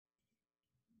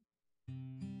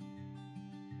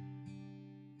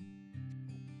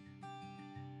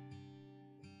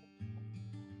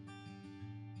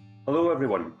Hello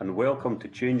everyone and welcome to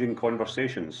Changing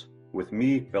Conversations with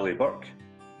me, Billy Burke.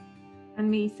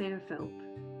 And me, Sarah Philp.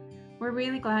 We're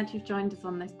really glad you've joined us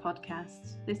on this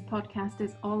podcast. This podcast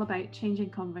is all about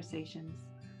changing conversations.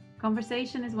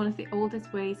 Conversation is one of the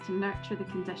oldest ways to nurture the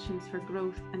conditions for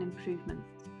growth and improvement.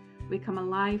 We come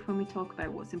alive when we talk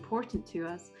about what's important to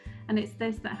us, and it's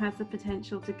this that has the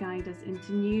potential to guide us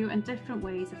into new and different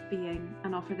ways of being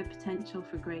and offer the potential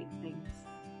for great things.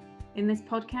 In this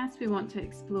podcast, we want to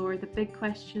explore the big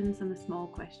questions and the small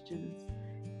questions.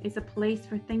 It's a place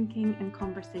for thinking and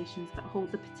conversations that hold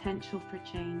the potential for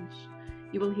change.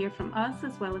 You will hear from us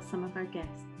as well as some of our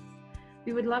guests.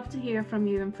 We would love to hear from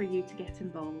you and for you to get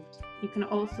involved. You can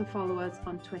also follow us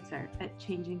on Twitter at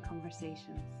Changing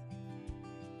Conversations.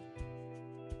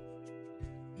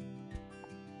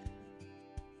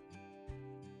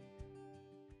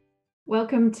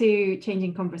 Welcome to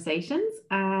Changing Conversations,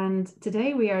 and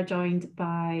today we are joined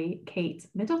by Kate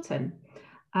Middleton.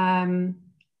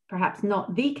 Perhaps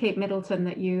not the Kate Middleton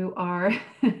that you are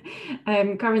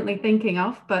currently thinking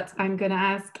of, but I'm going to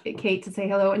ask Kate to say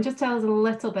hello and just tell us a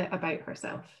little bit about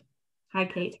herself. Hi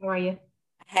Kate, how are you?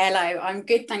 Hello, I'm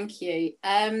good, thank you.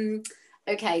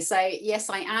 Okay, so yes,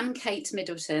 I am Kate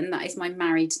Middleton, that is my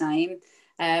married name.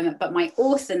 But my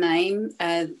author name,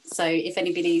 so if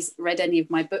anybody's read any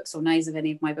of my books or knows of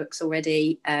any of my books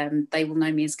already, they will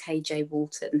know me as KJ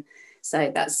Walton.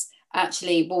 So that's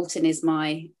actually, Walton is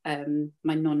my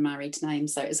non-married name,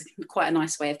 so it's quite a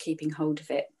nice way of keeping hold of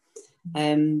it.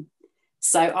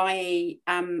 So I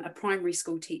am a primary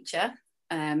school teacher,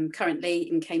 currently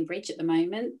in Cambridge at the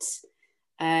moment,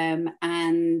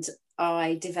 and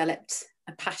I developed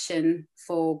a passion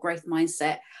for growth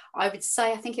mindset. I would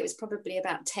say, I think it was probably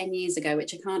about 10 years ago,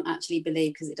 which I can't actually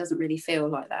believe because it doesn't really feel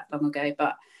like that long ago,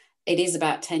 but it is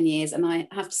about 10 years. And I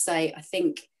have to say, I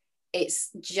think it's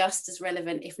just as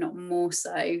relevant, if not more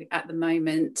so at the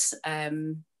moment,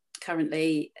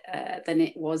 currently, than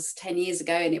it was 10 years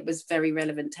ago. And it was very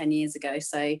relevant 10 years ago.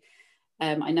 So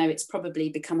I know it's probably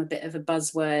become a bit of a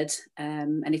buzzword.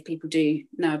 And if people do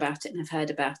know about it and have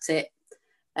heard about it,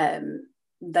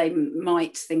 they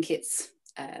might think it's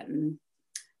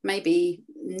maybe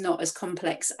not as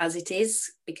complex as it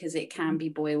is, because it can be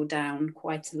boiled down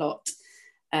quite a lot.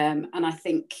 And I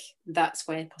think that's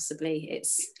where possibly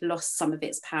it's lost some of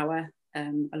its power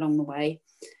along the way.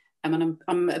 And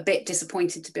I'm a bit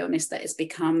disappointed, to be honest, that it's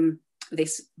become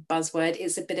this buzzword.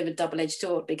 It's a bit of a double-edged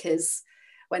sword, because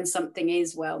when something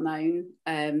is well known,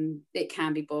 it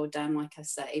can be boiled down, like I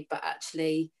say, but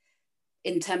actually,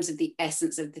 in terms of the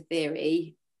essence of the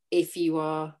theory, if you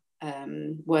are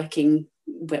working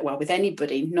with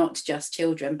anybody, not just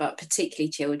children, but particularly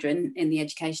children in the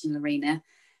educational arena,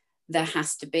 there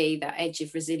has to be that edge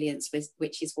of resilience,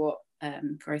 which is what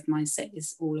growth mindset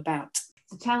is all about.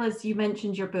 So tell us, you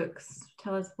mentioned your books.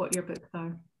 Tell us what your books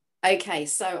are. Okay,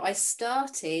 so I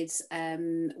started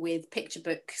with picture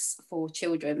books for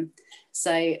children.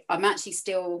 So I'm actually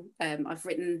still, I've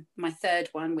written my third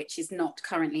one, which is not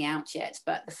currently out yet,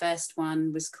 but the first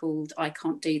one was called I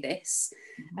Can't Do This,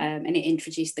 and it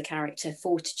introduced the character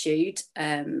Fortitude.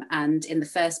 And in the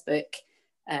first book,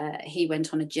 he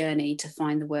went on a journey to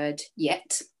find the word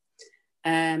yet.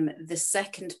 The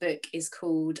second book is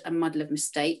called A Muddle of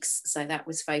Mistakes. So that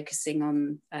was focusing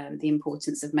on the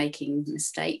importance of making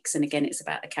mistakes. And again, it's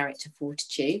about the character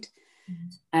Fortitude.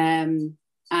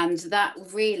 And that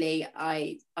really,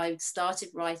 I started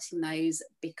writing those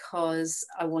because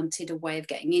I wanted a way of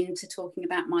getting into talking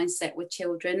about mindset with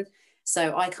children.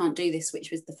 So I Can't Do This,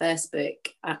 which was the first book,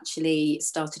 actually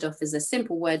started off as a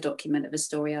simple Word document of a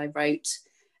story I wrote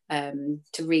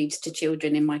to read to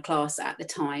children in my class at the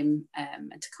time,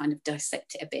 and to kind of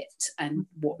dissect it a bit and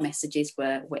what messages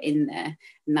were in there.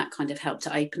 And that kind of helped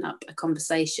to open up a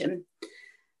conversation.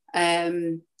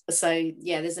 So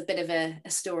yeah, there's a bit of a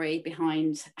story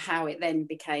behind how it then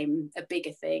became a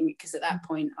bigger thing, because at that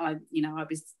point I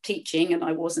was teaching and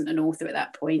I wasn't an author at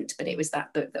that point, but it was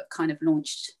that book that kind of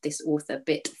launched this author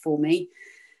bit for me.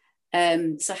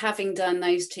 So having done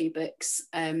those two books,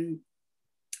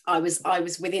 I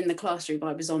was within the classroom.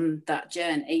 I was on that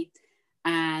journey,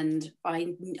 and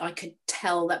I could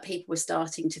tell that people were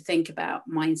starting to think about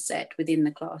mindset within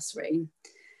the classroom.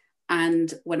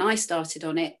 And when I started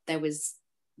on it, there was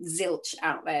zilch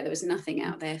out there. There was nothing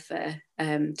out there for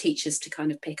teachers to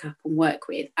kind of pick up and work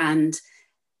with. And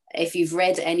if you've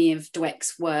read any of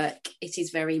Dweck's work, it is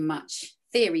very much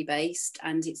theory based,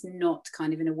 and it's not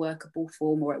kind of in a workable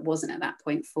form, or it wasn't at that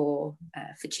point for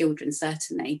children,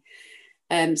 certainly.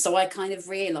 So I kind of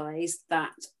realised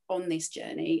that on this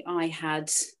journey, I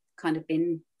had kind of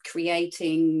been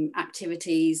creating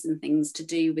activities and things to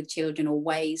do with children, or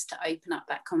ways to open up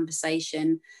that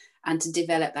conversation and to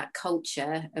develop that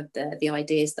culture of the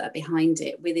ideas that are behind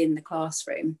it within the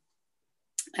classroom.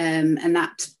 And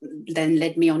that then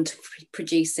led me on to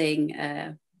producing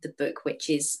the book, which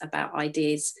is about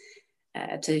ideas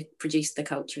to produce the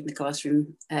culture in the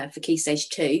classroom for Key Stage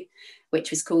 2, which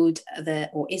was called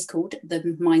is called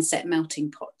the Mindset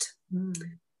Melting Pot.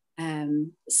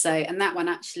 And that one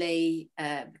actually,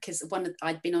 because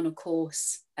I'd been on a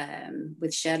course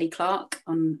with Shirley Clark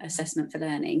on assessment for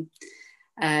learning,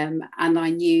 and I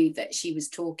knew that she was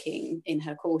talking in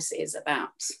her courses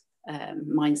about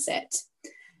mindset.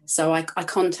 So I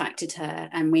contacted her,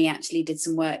 and we actually did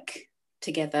some work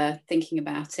together thinking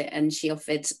about it, and she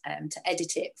offered to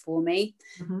edit it for me.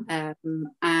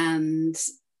 And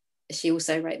she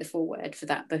also wrote the foreword for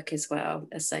that book as well,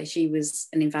 so she was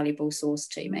an invaluable source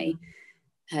to me.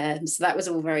 So that was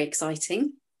all very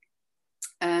exciting.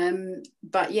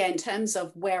 But yeah, in terms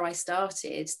of where I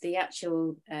started, the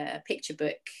actual picture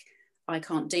book, I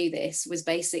Can't Do This, was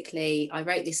basically, I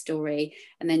wrote this story,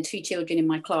 and then 2 children in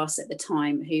my class at the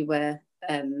time who were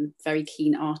very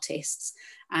keen artists,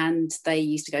 and they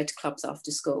used to go to clubs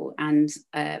after school. And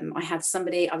I had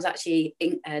somebody, I was actually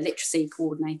a literacy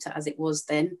coordinator as it was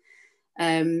then,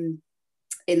 in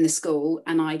the school,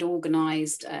 and I'd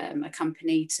organised a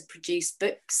company to produce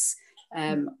books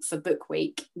for Book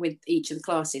Week with each of the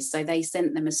classes. So they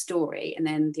sent them a story, and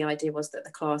then the idea was that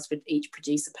the class would each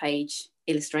produce a page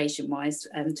illustration wise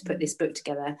to put this book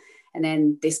together, and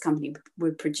then this company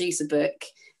would produce a book,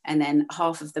 and then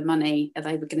half of the money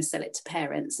they were going to sell it to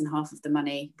parents, and half of the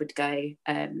money would go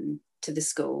to the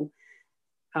school.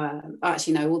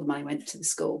 Actually no, all the money went to the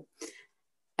school.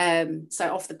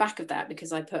 So off the back of that,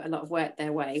 because I put a lot of work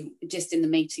their way, just in the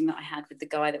meeting that I had with the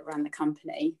guy that ran the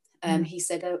company, he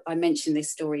said, I mentioned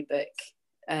this storybook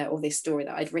or this story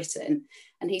that I'd written,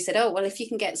 and he said, oh, well, if you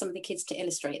can get some of the kids to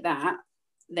illustrate that,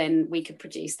 then we could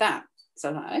produce that. So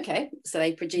I'm like, okay. So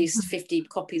they produced 50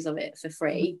 copies of it for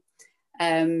free.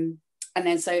 And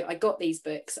then so I got these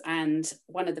books, and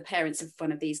one of the parents of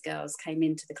one of these girls came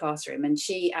into the classroom, and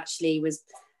she actually was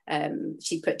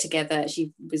she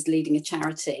was leading a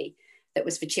charity that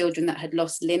was for children that had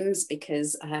lost limbs,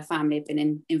 because her family had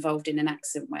been involved in an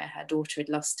accident where her daughter had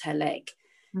lost her leg.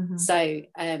 So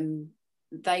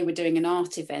they were doing an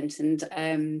art event,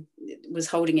 and was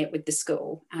holding it with the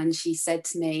school, and she said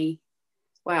to me,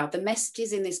 wow, the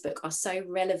messages in this book are so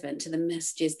relevant to the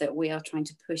messages that we are trying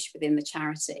to push within the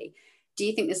charity. Do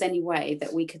you think there's any way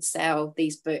that we could sell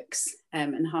these books,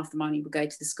 and half the money would go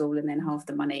to the school and then half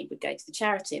the money would go to the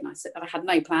charity? And I said, I had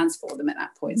no plans for them at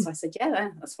that point. So I said, yeah,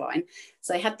 that's fine.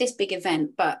 So they had this big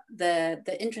event, but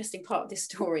the interesting part of this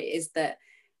story is that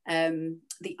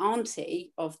the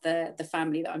auntie of the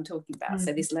family that I'm talking about,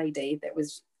 so this lady that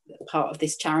was part of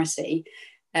this charity,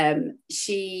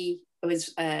 she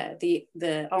was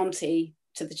the auntie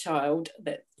to the child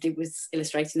that was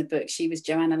illustrating the book. She was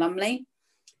Joanna Lumley.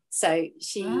 So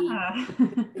she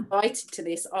invited to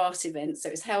this art event. So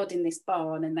it was held in this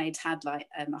barn, and they'd had like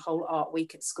a whole art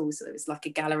week at school. So it was like a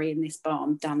gallery in this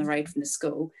barn down the road from the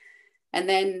school. And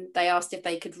then they asked if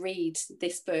they could read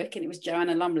this book, and it was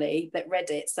Joanna Lumley that read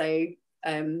it. So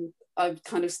I'm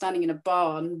kind of standing in a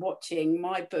barn watching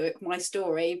my book, my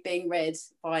story being read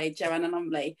by Joanna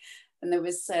Lumley. And there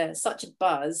was such a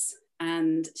buzz.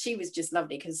 And she was just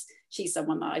lovely, because she's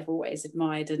someone that I've always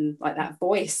admired, and like that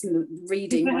voice and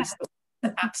reading my story,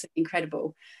 absolutely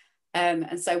incredible.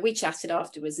 And so we chatted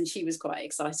afterwards, and she was quite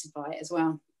excited by it as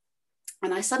well.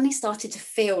 And I suddenly started to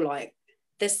feel like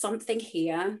there's something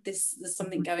here, there's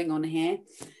something going on here,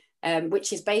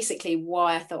 which is basically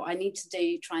why I thought I need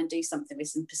to try and do something with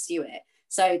this and pursue it.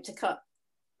 So to cut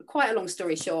quite a long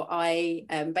story short, I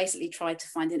basically tried to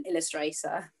find an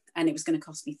illustrator, and it was going to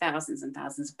cost me thousands and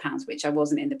thousands of pounds, which I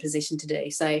wasn't in the position to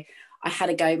do. So I had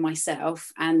a go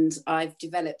myself, and I've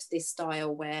developed this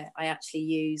style where I actually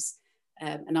use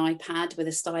an iPad with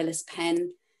a stylus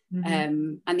pen.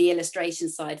 And the illustration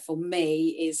side for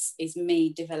me is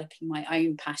me developing my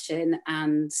own passion,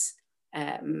 and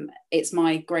it's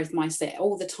my growth mindset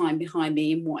all the time behind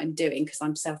me in what I'm doing, because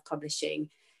I'm self-publishing.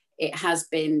 It has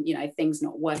been, things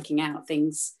not working out,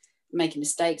 things making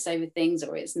mistakes over things,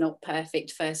 or it's not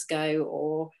perfect first go,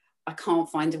 or I can't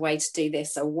find a way to do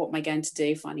this, so what am I going to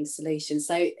do, finding solutions.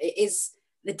 So it is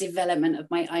the development of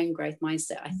my own growth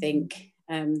mindset, I think,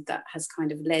 that has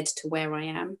kind of led to where I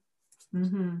am.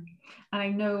 And I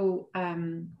know,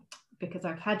 because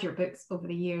I've had your books over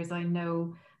the years, I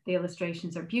know the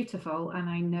illustrations are beautiful, and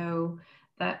I know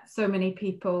that so many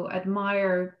people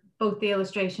admire both the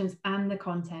illustrations and the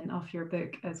content of your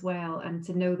book as well, and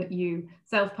to know that you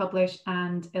self-publish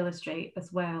and illustrate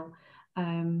as well.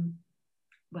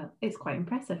 Well, it's quite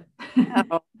impressive.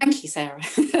 Oh, thank you, Sarah.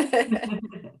 You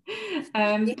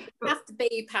have to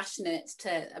be passionate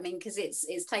to, I mean, because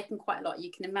it's taken quite a lot.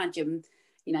 You can imagine,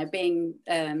 you know, being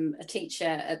a teacher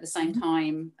at the same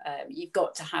time, you've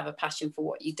got to have a passion for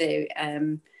what you do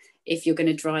if you're going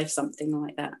to drive something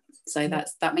like that. So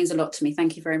that means a lot to me.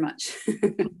 Thank you very much.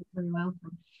 You're very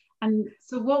welcome. And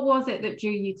so what was it that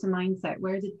drew you to Mindset?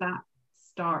 Where did that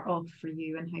start off for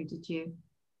you, and how did you?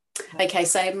 Okay,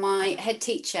 so my head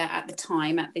teacher at the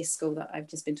time at this school that I've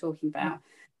just been talking about,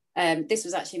 this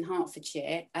was actually in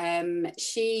Hertfordshire.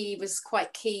 She was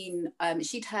quite keen.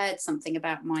 She'd heard something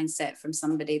about Mindset from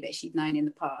somebody that she'd known in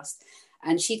the past,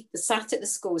 and she sat at the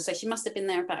school. So she must have been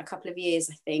there about a couple of years,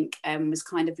 I think, and was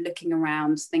kind of looking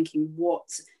around, thinking, what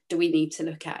do we need to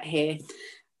look at here?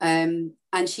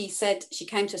 And she said, she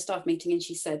came to a staff meeting and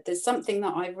she said, there's something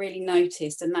that I really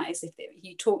noticed, and that is if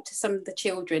you talk to some of the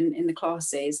children in the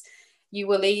classes, you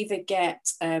will either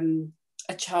get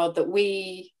a child that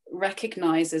we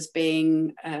recognise as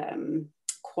being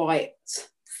quite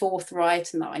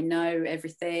forthright and that I know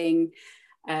everything,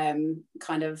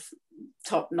 kind of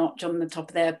top notch on the top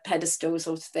of their pedestal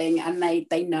sort of thing, and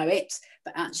they know it,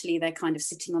 but actually they're kind of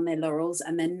sitting on their laurels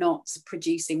and they're not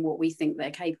producing what we think they're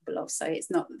capable of. So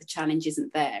it's not that the challenge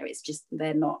isn't there, it's just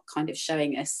they're not kind of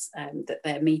showing us that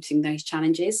they're meeting those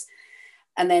challenges.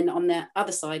 And then on the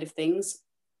other side of things,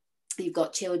 you've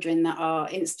got children that are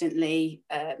instantly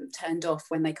turned off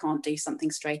when they can't do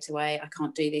something straight away. I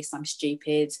can't do this, I'm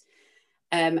stupid.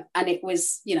 And it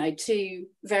was, you know, two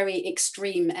very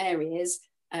extreme areas.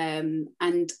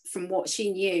 And from what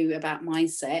she knew about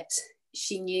Mindset,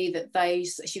 she knew that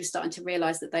she was starting to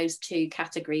realise that those two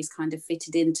categories kind of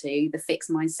fitted into the fixed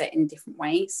mindset in different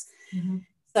ways. Mm-hmm.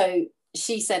 So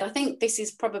she said, I think this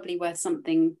is probably worth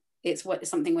something,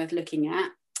 something worth looking at.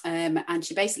 And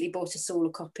she basically bought us all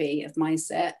a copy of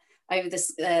Mindset over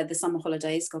the summer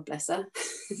holidays, God bless her.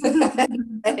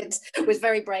 Was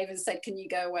very brave and said, can you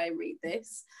go away and read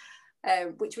this?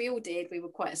 Which we all did. We were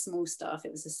quite a small staff.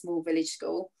 It was a small village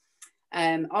school.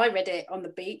 I read it on the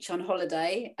beach on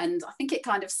holiday, and I think it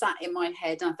kind of sat in my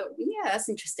head. And I thought, yeah, that's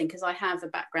interesting, because I have a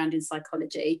background in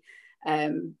psychology.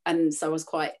 And so I was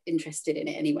quite interested in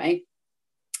it anyway.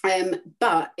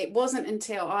 But it wasn't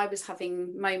until I was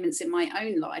having moments in my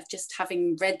own life, just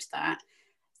having read that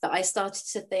I started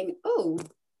to think, oh,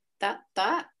 that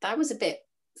was a bit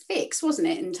fixed, wasn't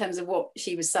it, in terms of what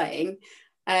she was saying.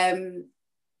 And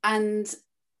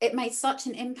it made such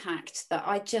an impact that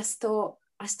I just thought,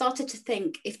 I started to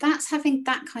think, if that's having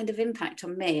that kind of impact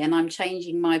on me and I'm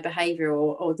changing my behaviour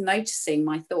or noticing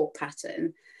my thought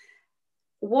pattern,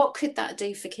 what could that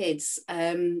do for kids?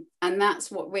 And that's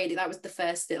what really, that was the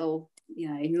first little, you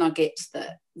know, nugget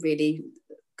that really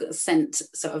sent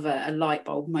sort of a light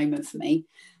bulb moment for me.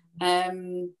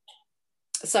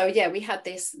 So yeah, we had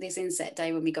this inset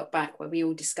day when we got back, where we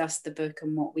all discussed the book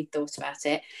and what we thought about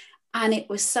it. And it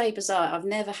was so bizarre. I've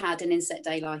never had an inset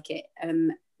day like it.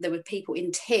 There were people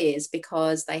in tears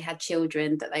because they had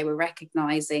children that they were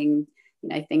recognising, you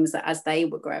know, things that as they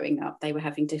were growing up, they were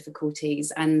having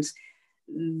difficulties, and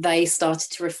they started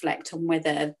to reflect on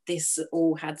whether this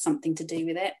all had something to do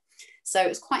with it. So it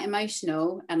was quite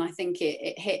emotional, and I think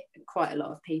it hit quite a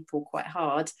lot of people quite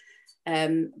hard.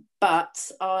 But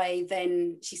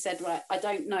she said, right, I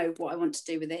don't know what I want to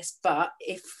do with this, but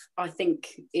if I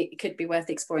think it could be worth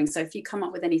exploring. So if you come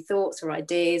up with any thoughts or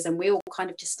ideas, and we all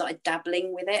kind of just started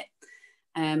dabbling with it.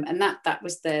 And that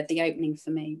was the opening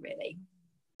for me, really.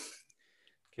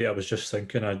 Okay, I was just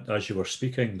thinking as you were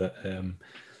speaking that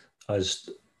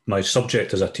as my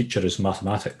subject as a teacher is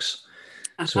mathematics.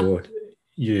 So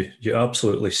you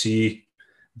absolutely see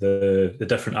the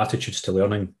different attitudes to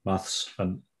learning maths,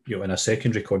 and you know, in a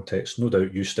secondary context, no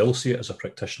doubt you still see it as a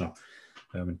practitioner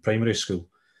in primary school.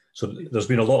 So there's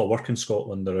been a lot of work in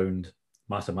Scotland around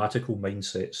mathematical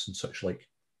mindsets and such like.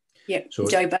 Yeah, so,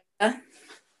 Joe Bowler.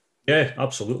 Yeah,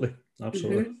 absolutely.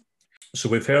 Mm-hmm. So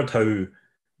we've heard how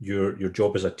your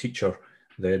job as a teacher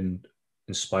then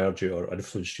inspired you or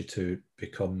influenced you to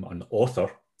become an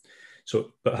author.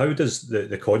 So, but how does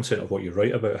the content of what you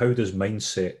write about, how does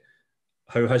mindset,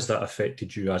 how has that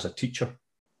affected you as a teacher?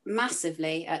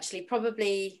 Massively, actually.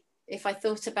 Probably if I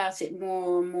thought about it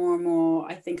more and more,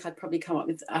 I think I'd probably come up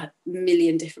with a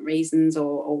million different reasons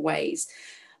or ways.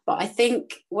 But I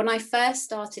think when I first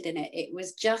started in it, it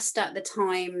was just at the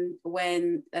time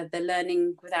when the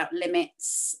Learning Without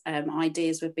Limits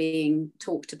ideas were being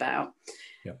talked about.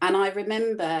 Yeah. And I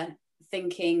remember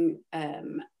thinking,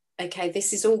 okay,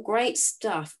 this is all great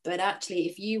stuff, but actually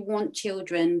if you want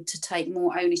children to take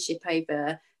more ownership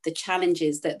over the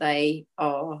challenges that they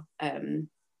are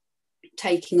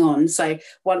taking on. So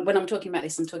when I'm talking about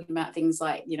this, I'm talking about things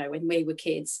like, you know, when we were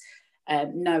kids,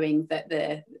 knowing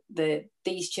that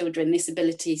these children, this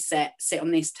ability set sit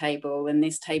on this table, and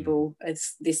this table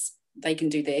is this, they can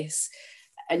do this,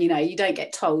 and you know, you don't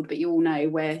get told, but you all know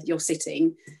where you're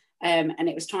sitting. And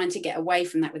it was trying to get away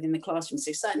from that within the classroom.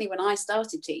 So certainly when I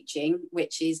started teaching,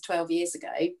 which is 12 years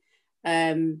ago,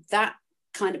 that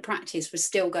kind of practice was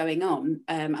still going on.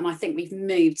 And I think we've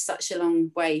moved such a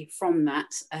long way from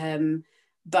that.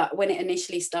 But when it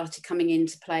initially started coming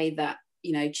into play that,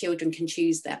 you know, children can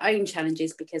choose their own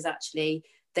challenges, because actually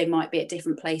they might be at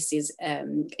different places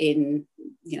in,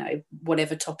 you know,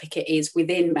 whatever topic it is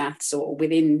within maths or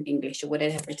within English or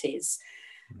whatever it is.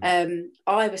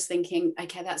 I was thinking,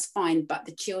 okay, that's fine, but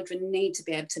the children need to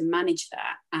be able to manage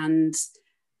that. And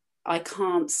I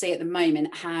can't see at the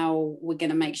moment how we're going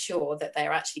to make sure that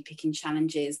they're actually picking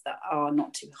challenges that are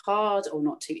not too hard or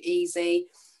not too easy.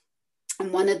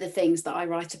 And one of the things that I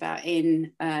write about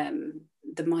in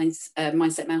the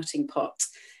Mindset Melting Pot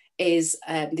is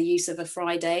the use of a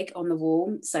fried egg on the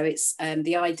wall. So it's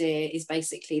the idea is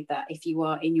basically that if you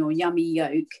are in your yummy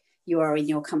yolk, you are in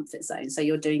your comfort zone. So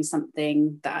you're doing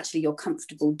something that actually you're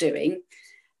comfortable doing.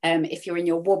 If you're in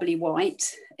your wobbly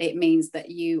white, it means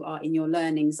that you are in your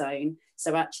learning zone.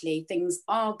 So actually things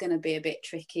are going to be a bit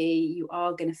tricky. You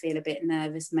are going to feel a bit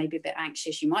nervous, maybe a bit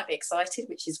anxious. You might be excited,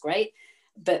 which is great,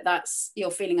 but that's,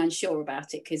 you're feeling unsure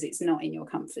about it because it's not in your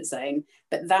comfort zone.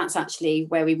 But that's actually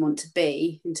where we want to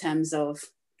be in terms of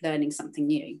learning something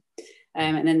new.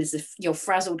 And then there's your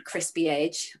frazzled crispy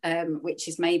edge, which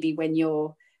is maybe when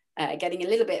you're getting a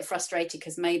little bit frustrated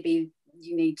because maybe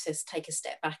you need to take a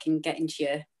step back and get into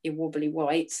your wobbly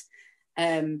white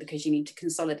because you need to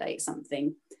consolidate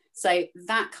something. So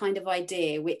that kind of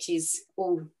idea, which is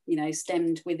all, you know,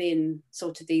 stemmed within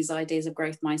sort of these ideas of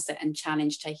growth mindset and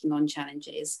challenge, taking on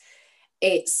challenges,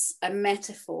 it's a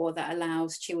metaphor that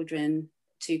allows children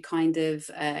to kind of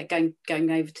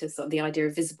going over to sort of the idea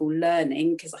of visible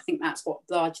learning, because I think that's what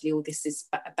largely all this is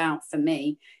about for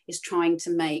me, is trying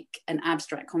to make an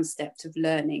abstract concept of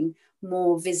learning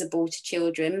more visible to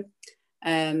children,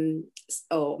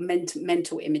 or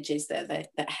mental images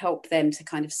that help them to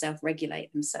kind of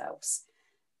self-regulate themselves.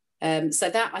 So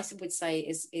that I would say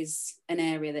is an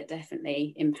area that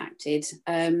definitely impacted.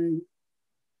 I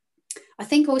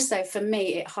think also for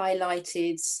me it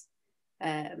highlighted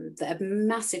that a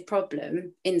massive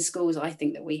problem in schools I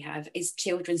think that we have is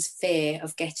children's fear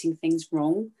of getting things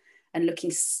wrong and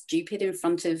looking stupid in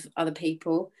front of other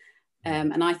people.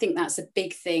 And I think that's a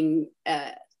big thing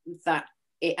that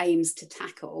it aims to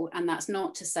tackle. And that's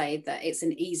not to say that it's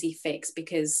an easy fix,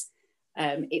 because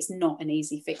it's not an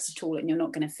easy fix at all. And you're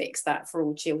not going to fix that for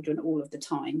all children all of the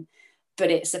time.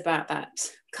 But it's about that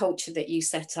culture that you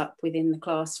set up within the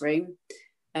classroom.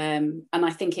 And I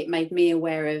think it made me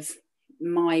aware of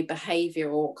my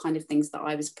behaviour or kind of things that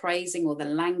I was praising or the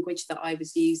language that I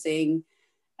was using.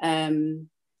 And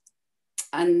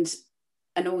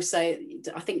also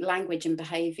I think language and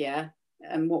behaviour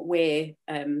and what we're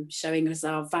showing as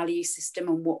our value system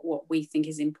and what we think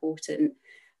is important,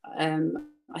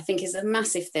 I think is a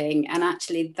massive thing. And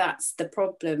actually that's the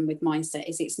problem with mindset,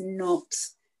 is it's not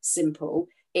simple,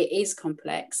 it is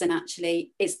complex, and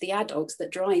actually it's the adults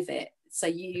that drive it. So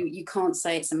you can't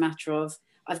say it's a matter of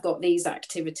I've got these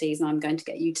activities and I'm going to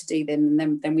get you to do them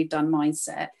and then we've done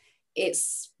mindset.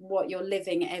 It's what you're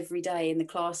living every day in the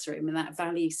classroom and that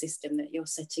value system that you're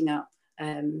setting up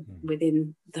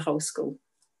within the whole school.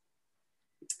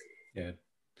 Yeah,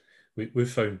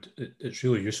 we've found it's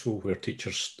really useful where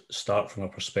teachers start from a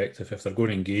perspective if they're going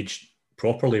to engage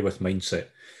properly with mindset,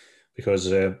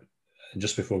 because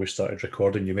just before we started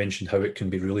recording, you mentioned how it can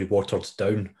be really watered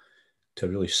down to a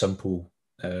really simple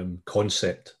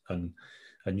concept, and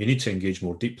you need to engage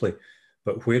more deeply.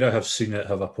 But where I have seen it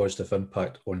have a positive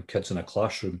impact on kids in a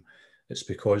classroom, it's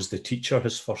because the teacher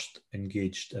has first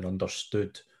engaged and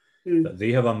understood that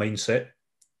they have a mindset,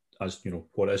 as you know,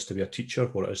 what it is to be a teacher,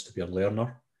 what it is to be a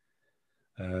learner.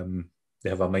 They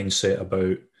have a mindset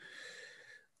about,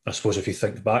 I suppose, if you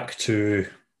think back to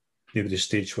maybe the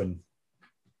stage when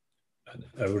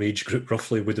our age group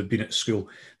roughly would have been at school,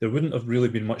 there wouldn't have really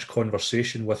been much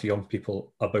conversation with young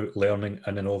people about learning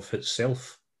in and of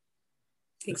itself.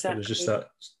 Exactly. It was just that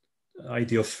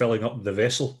idea of filling up the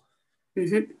vessel.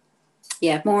 Mm-hmm.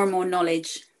 Yeah, more and more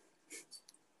knowledge.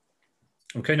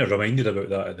 I'm kind of reminded about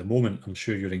that at the moment. I'm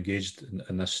sure you're engaged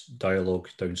in this dialogue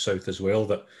down south as well,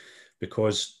 that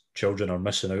because children are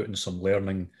missing out on some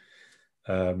learning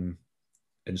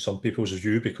in some people's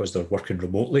view, because they're working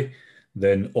remotely,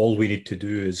 then all we need to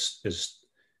do is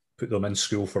put them in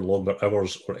school for longer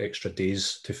hours or extra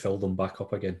days to fill them back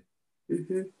up again.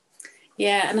 Mm-hmm.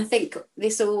 Yeah, and I think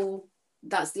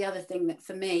that's the other thing that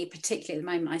for me, particularly at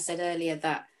the moment, I said earlier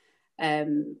that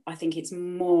I think it's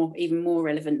even more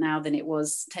relevant now than it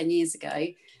was 10 years ago.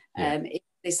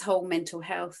 This whole mental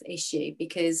health issue,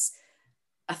 because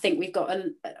I think we've got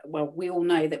we all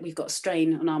know that we've got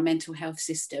strain on our mental health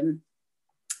system.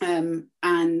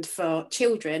 And for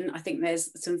children, I think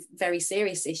there's some very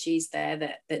serious issues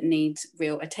there that need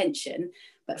real attention.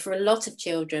 But for a lot of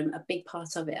children, a big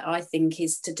part of it, I think,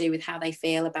 is to do with how they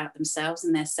feel about themselves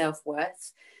and their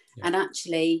self-worth. Yeah. And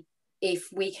actually, if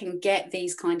we can get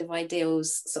these kind of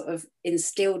ideals sort of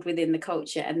instilled within the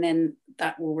culture, and then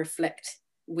that will reflect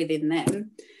within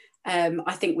them,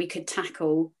 I think we could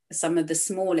tackle some of the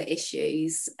smaller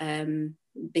issues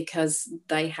because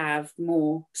they have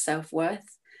more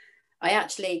self-worth. I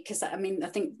think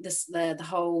the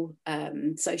whole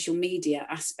social media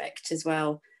aspect as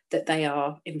well, that they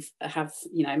have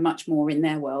much more in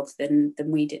their world than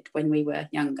we did when we were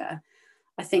younger.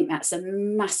 I think that's a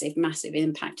massive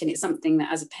impact, and it's something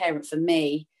that as a parent, for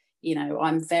me,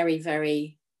 I'm very,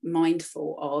 very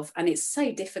mindful of, and it's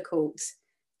so difficult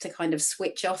to kind of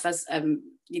switch off as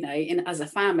as a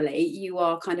family. You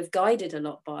are kind of guided a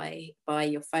lot by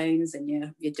your phones and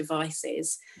your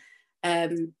devices.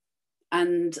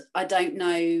 And I don't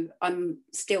know, I'm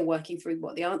still working through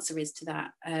what the answer is to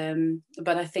that.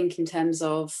 But I think in terms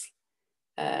of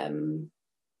the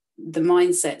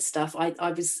mindset stuff,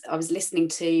 I was listening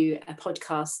to a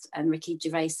podcast, and Ricky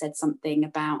Gervais said something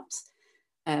about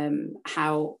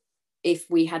how if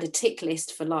we had a tick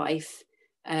list for life,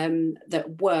 that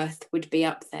worth would be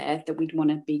up there, that we'd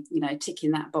want to be,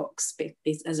 ticking that box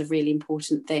as a really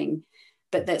important thing.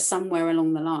 But that somewhere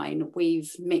along the line,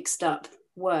 we've mixed up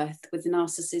worth with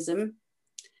narcissism.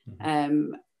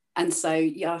 And so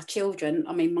children,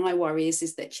 my worry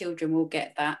is that children will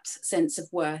get that sense of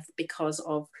worth because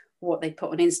of what they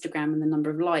put on Instagram and the number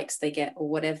of likes they get or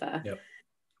whatever. Yep.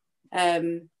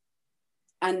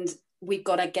 And we've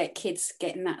got to get kids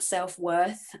getting that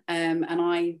self-worth, and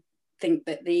I think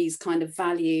that these kind of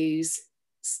values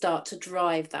start to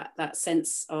drive that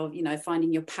sense of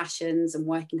finding your passions and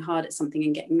working hard at something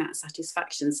and getting that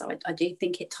satisfaction. So I do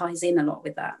think it ties in a lot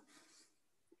with that.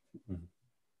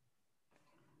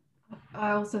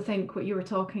 I also think what you were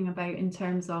talking about in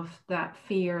terms of that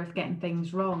fear of getting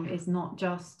things wrong is not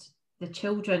just the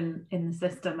children in the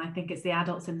system. I think it's the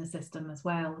adults in the system as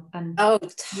well. And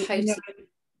totally. It's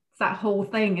that whole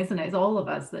thing, isn't it? It's all of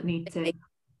us that need to.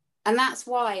 And that's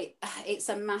why it's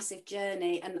a massive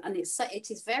journey, and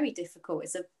it is very difficult.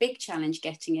 It's a big challenge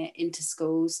getting it into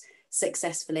schools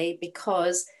successfully,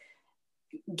 because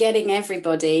getting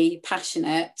everybody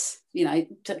passionate,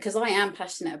 because I am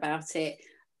passionate about it,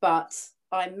 but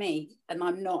I'm me, and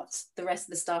I'm not the rest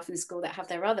of the staff in the school that have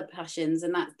their other passions,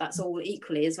 and that's all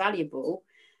equally as valuable.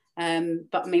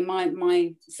 But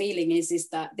my feeling is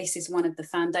that this is one of the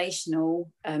foundational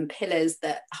pillars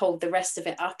that hold the rest of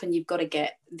it up, and you've got to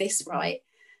get this right.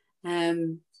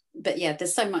 But yeah,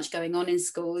 there's so much going on in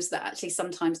schools that actually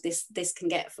sometimes this can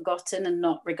get forgotten and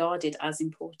not regarded as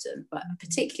important. But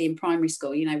particularly in primary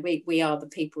school, we are the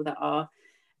people that are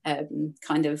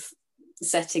kind of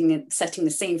setting the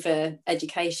scene for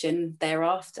education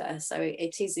thereafter. So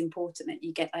it is important that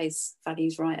you get those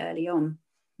values right early on.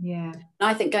 Yeah. And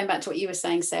I think, going back to what you were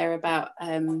saying, Sarah, about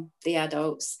the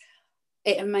adults,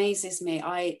 it amazes me.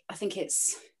 I think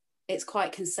it's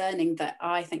quite concerning that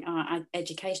I think our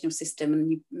educational system,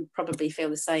 and you probably feel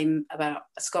the same about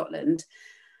Scotland,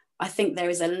 I think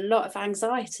there is a lot of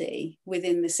anxiety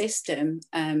within the system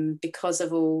because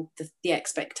of all the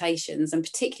expectations, and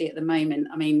particularly at the moment,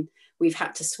 we've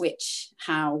had to switch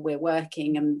how we're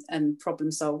working and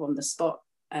problem solve on the spot.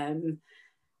 And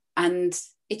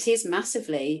it is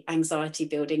massively anxiety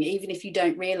building, even if you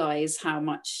don't realise how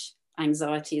much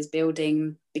anxiety is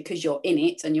building because you're in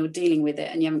it and you're dealing with it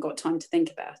and you haven't got time to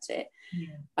think about it.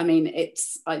 Yeah.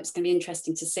 It's going to be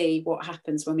interesting to see what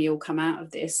happens when we all come out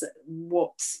of this,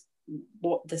 what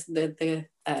the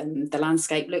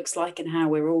landscape looks like and how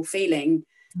we're all feeling,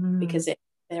 because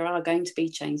there are going to be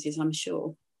changes, I'm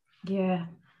sure. Yeah.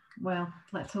 Well,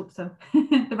 let's hope so.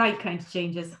 The right kind of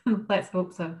changes. Let's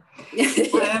hope so.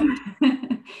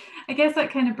 I guess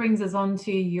that kind of brings us on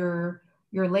to your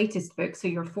latest book, so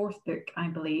your fourth book, I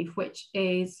believe, which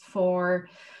is for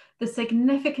the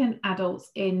significant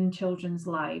adults in children's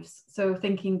lives. So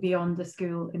thinking beyond the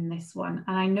school in this one.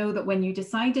 And I know that when you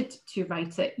decided to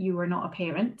write it, you were not a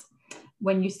parent.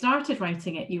 When you started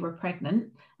writing it, you were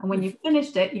pregnant. And when you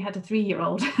finished it, you had a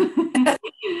 3-year-old.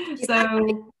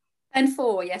 So, and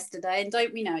 4 yesterday, and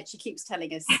don't we know it? She keeps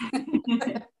telling us.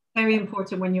 Very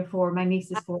important when you're 4. My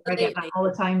niece is 4. I get that all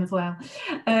the time as well.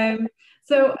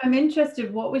 So I'm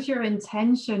interested, what was your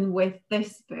intention with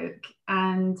this book,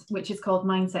 and which is called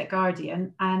Mindset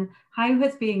Guardian, and how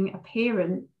has being a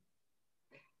parent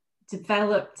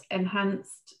developed,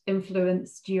 enhanced,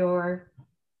 influenced your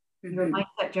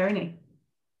mindset journey?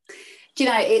 Do you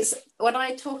know, it's when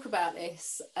I talk about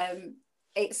this,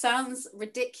 it sounds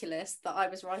ridiculous that I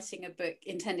was writing a book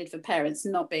intended for parents,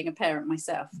 not being a parent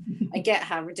myself. I get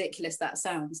how ridiculous that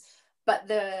sounds. But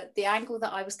the angle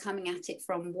that I was coming at it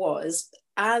from was,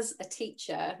 as a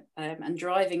teacher and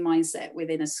driving mindset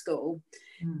within a school,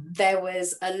 there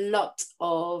was a lot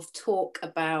of talk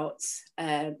about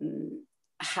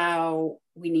how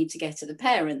we need to get to the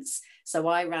parents. So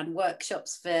I ran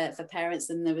workshops for parents,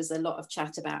 and there was a lot of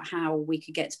chat about how we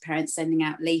could get to parents, sending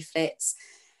out leaflets.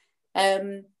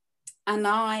 And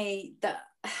I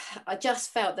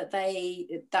just felt that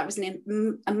that was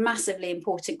a massively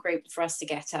important group for us to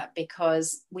get at,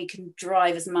 because we can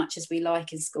drive as much as we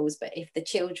like in schools, but if the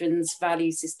children's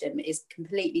value system is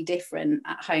completely different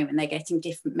at home and they're getting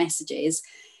different messages,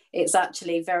 it's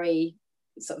actually very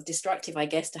sort of destructive, I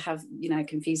guess, to have, you know,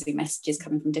 confusing messages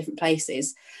coming from different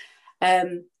places.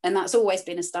 And that's always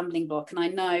been a stumbling block. And I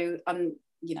know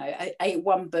you know, a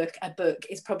book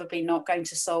is probably not going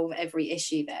to solve every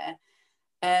issue there.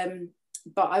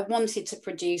 But I wanted to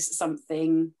produce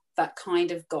something that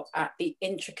kind of got at the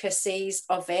intricacies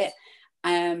of it.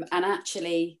 And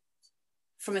actually,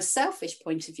 from a selfish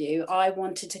point of view, I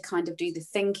wanted to kind of do the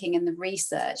thinking and the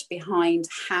research behind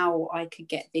how I could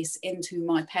get this into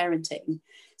my parenting.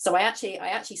 So I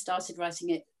actually started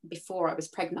writing it before I was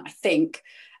pregnant, I think.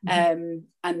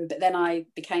 But then I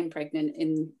became pregnant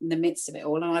in the midst of it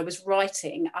all, and I was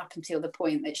writing up until the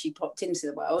point that she popped into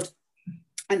the world,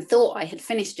 and thought I had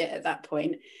finished it at that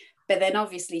point. But then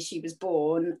obviously she was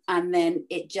born, and then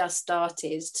it just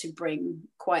started to bring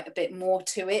quite a bit more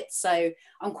to it. So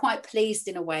I'm quite pleased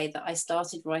in a way that I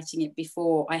started writing it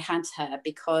before I had her,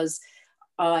 because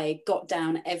I got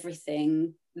down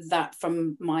everything that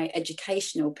from my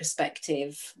educational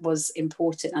perspective was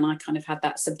important, and I kind of had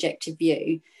that subjective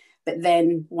view. But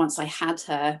then once I had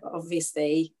her,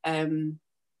 obviously I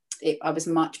was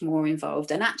much more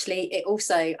involved. And actually it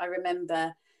also, I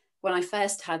remember when I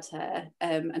first had her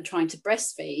and trying to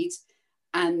breastfeed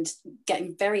and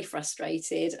getting very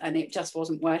frustrated, and it just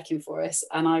wasn't working for us.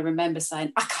 And I remember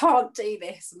saying, I can't do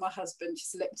this. And my husband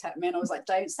just looked at me, and I was like,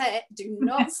 don't say it, do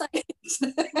not say it.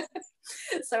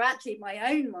 So actually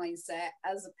my own mindset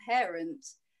as a parent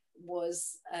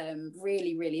was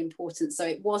really, really important. So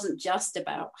it wasn't just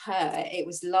about her, it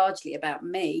was largely about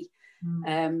me.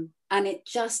 And it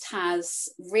just has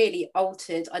really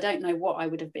altered. I don't know what I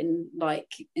would have been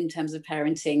like in terms of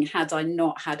parenting had I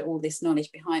not had all this knowledge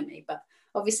behind me. But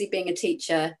obviously being a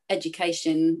teacher,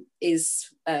 education is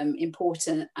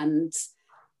important, and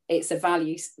it's a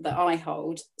value that I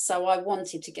hold. So I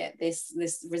wanted to get this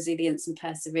resilience and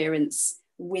perseverance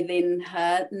within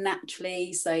her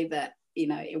naturally, so that, you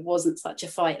know, it wasn't such a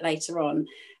fight later on.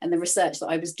 And the research that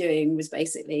I was doing was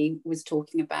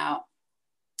talking about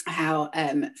how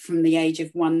from the age of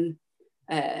 1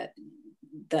 that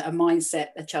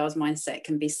a child's mindset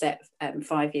can be set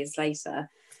 5 years later.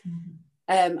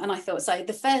 And I thought, so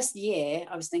the first year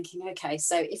I was thinking, okay,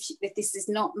 so if this is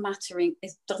not mattering,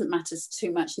 it doesn't matter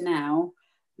too much now,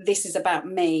 this is about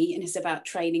me, and it's about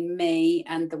training me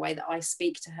and the way that I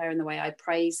speak to her and the way I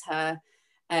praise her,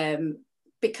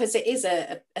 because it is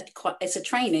it's a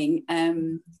training,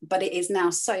 but it is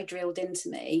now so drilled into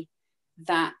me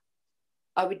that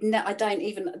I don't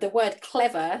even, the word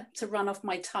clever to run off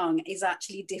my tongue is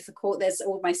actually difficult. There's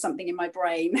almost something in my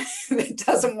brain that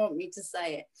doesn't want me to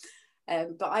say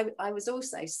it. But I was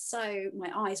also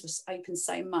my eyes were open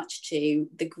so much to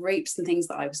the groups and things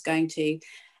that I was going to.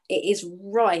 It is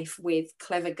rife with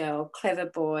clever girl, clever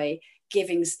boy,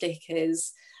 giving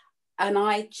stickers. And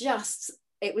I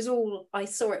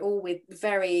saw it all with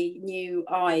very new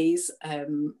eyes.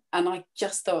 And I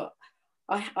just thought,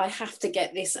 I have to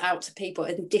get this out to people,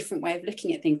 a different way of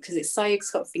looking at things, because it's so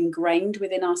sort of ingrained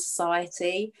within our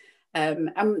society.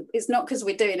 And it's not because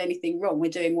we're doing anything wrong,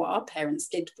 we're doing what our parents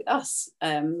did with us,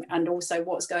 and also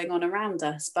what's going on around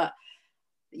us. But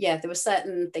yeah, there were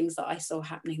certain things that I saw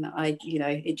happening that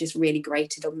it just really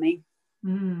grated on me.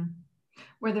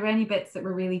 Were there any bits that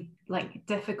were really like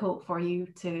difficult for you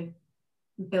to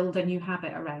build a new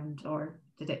habit around, or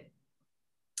did it?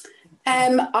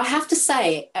 I have to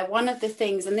say, one of the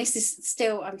things, and this is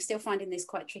I'm still finding this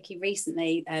quite tricky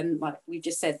recently, like we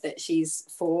just said that she's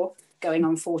 4 going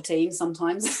on 14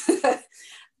 sometimes.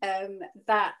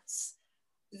 that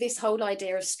this whole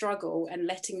idea of struggle and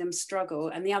letting them struggle.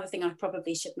 And the other thing I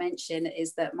probably should mention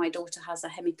is that my daughter has a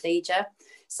hemiplegia.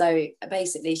 So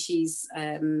basically she's,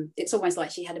 it's almost like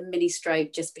she had a mini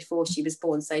stroke just before she was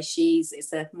born. So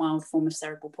it's a mild form of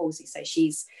cerebral palsy. So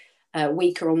she's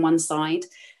weaker on one side.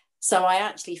 So I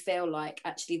actually feel like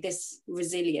this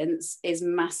resilience is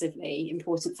massively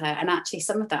important for her. And actually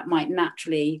some of that might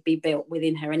naturally be built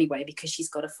within her anyway, because she's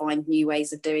got to find new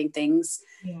ways of doing things.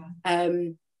 Yeah.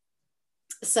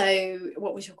 So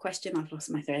what was your question? I've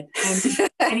lost my thread.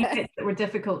 Any bits that were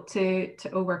difficult to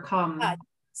overcome?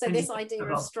 So this idea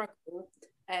of struggle,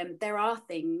 there are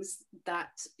things that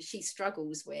she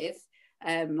struggles with,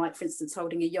 like for instance,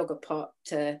 holding a yogurt pot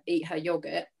to eat her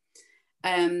yogurt.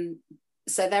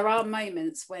 So there are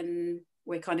moments when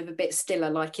we're kind of a bit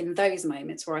stiller, like in those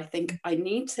moments where I think I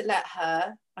need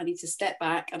to step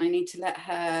back and I need to let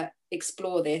her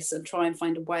explore this and try and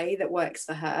find a way that works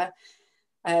for her.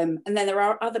 And then there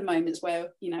are other moments where,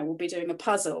 we'll be doing a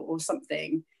puzzle or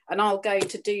something and I'll go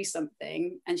to do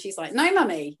something and she's like, no,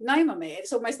 mummy.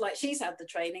 It's almost like she's had the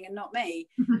training and not me.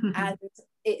 And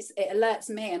it alerts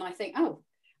me and I think, oh,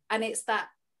 and it's that,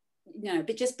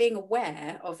 but just being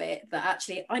aware of it, that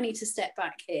actually I need to step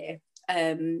back here.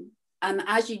 And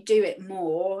as you do it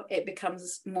more, it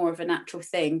becomes more of a natural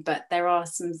thing. But there are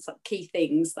some key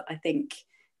things that I think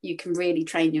you can really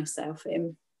train yourself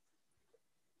in.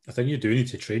 I think you do need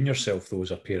to train yourself though as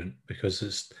a parent,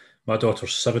 because my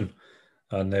daughter's 7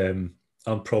 and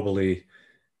I'm probably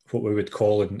what we would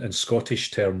call in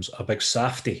Scottish terms a big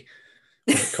safety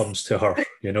when it comes to her.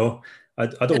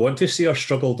 I don't want to see her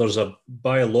struggle. There's a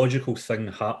biological thing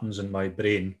happens in my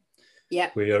brain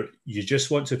where you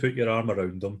just want to put your arm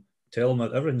around them, tell them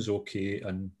that everything's okay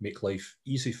and make life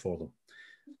easy for them.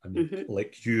 And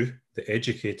like you, the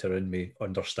educator in me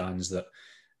understands that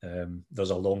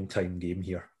there's a long time game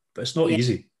here, but it's not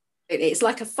easy. It's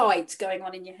like a fight going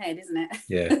on in your head, isn't it?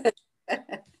 Yeah.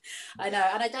 I know.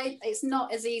 And it's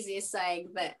not as easy as saying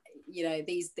that,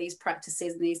 these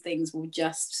practices and these things will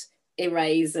just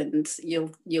erase and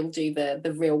you'll do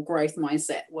the real growth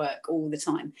mindset work all the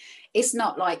time. It's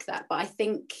not like that, but I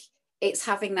think it's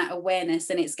having that awareness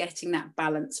and it's getting that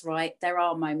balance right. There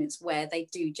are moments where they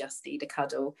do just need a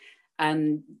cuddle.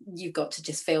 And you've got to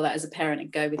just feel that as a parent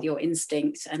and go with your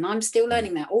instinct. And I'm still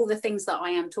learning that. All the things that I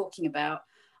am talking about,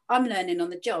 I'm learning on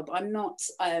the job. I'm not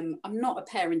a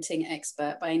parenting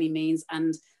expert by any means.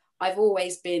 And I've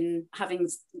always been, having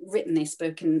written this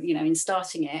book and, in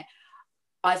starting it,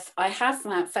 I have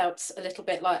felt a little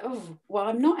bit like, oh, well,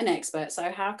 I'm not an expert.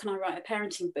 So how can I write a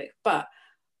parenting book? But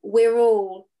we're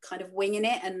all kind of winging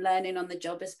it and learning on the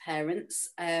job as parents.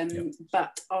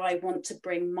 But I want to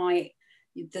bring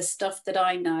the stuff that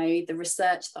I know, the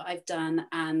research that I've done,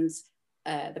 and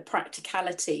the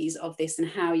practicalities of this and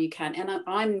how you can. And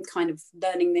I'm kind of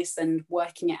learning this and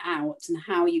working it out and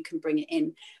how you can bring it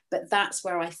in. But that's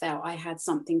where I felt I had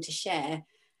something to share,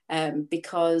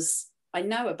 because I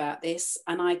know about this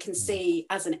and I can see,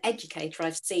 as an educator,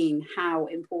 I've seen how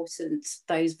important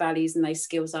those values and those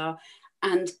skills are.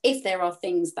 And if there are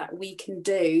things that we can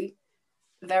do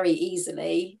very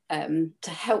easily to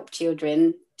help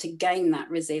children to gain that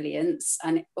resilience,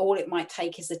 and all it might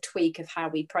take is a tweak of how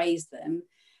we praise them,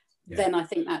 then I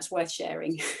think that's worth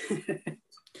sharing.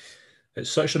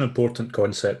 It's such an important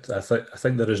concept. I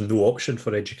think there is no option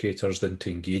for educators than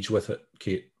to engage with it,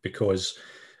 Kate, because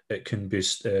it can be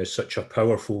such a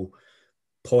powerful,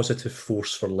 positive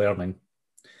force for learning.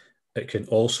 It can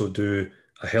also do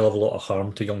a hell of a lot of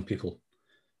harm to young people,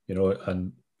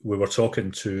 and we were talking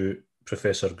to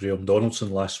Professor Graham Donaldson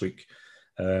last week,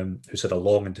 who's had a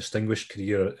long and distinguished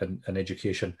career in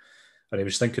education. And he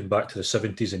was thinking back to the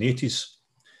 70s and 80s,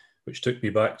 which took me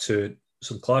back to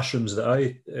some classrooms that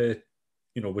I,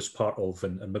 was part of,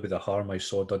 and maybe the harm I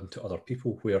saw done to other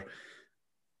people, where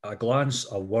a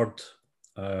glance, a word,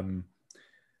 a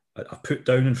put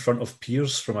down in front of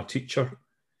peers from a teacher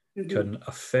can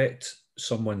affect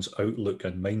someone's outlook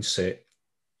and mindset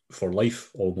for life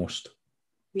almost.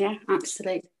 Yeah,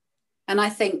 absolutely. And I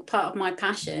think part of my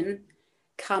passion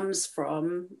comes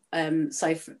from,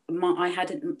 I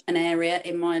had an area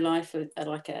in my life of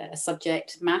like a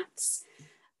subject, maths,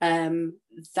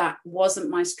 that wasn't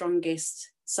my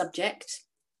strongest subject.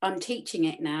 I'm teaching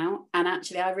it now, and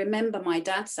actually I remember my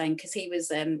dad saying, because he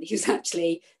was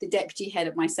actually the deputy head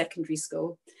at my secondary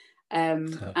school,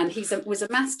 and he was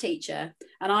a maths teacher,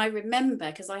 and I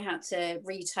remember, because I had to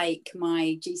retake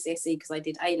my GCSE because I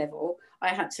did A-level, I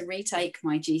had to retake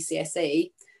my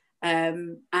GCSE.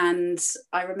 And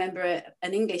I remember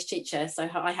an English teacher, so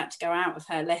I had to go out of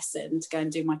her lesson to go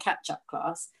and do my catch-up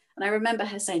class, And I remember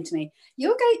her saying to me,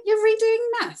 you're redoing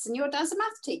maths and your dad's a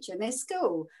math teacher in this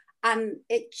school. And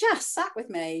it just sat with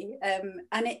me.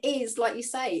 And it is, like you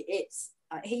say,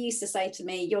 he used to say to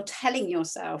me, you're telling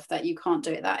yourself that you can't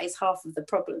do it. That is half of the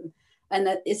problem. And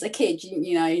that as a kid,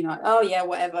 you know, you're like, oh yeah,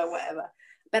 whatever.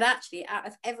 But actually, out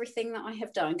of everything that I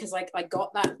have done, because I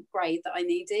got that grade that I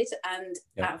needed, and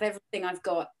out of everything I've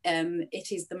got,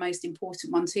 it is the most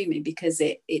important one to me because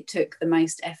it took the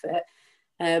most effort.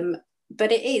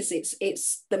 But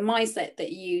it's the mindset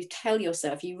that you tell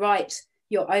yourself. You write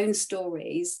your own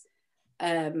stories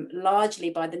largely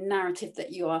by the narrative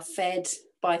that you are fed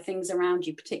by things around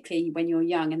you, particularly when you're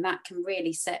young, and that can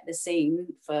really set the scene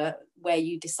for where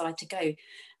you decide to go.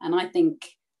 And I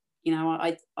think, you know,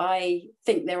 I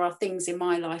think there are things in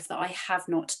my life that I have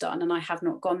not done, and I have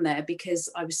not gone there because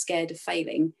I was scared of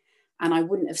failing, and I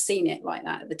wouldn't have seen it like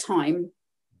that at the time.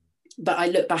 But I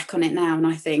look back on it now and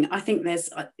I think there's,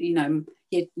 you know,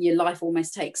 your life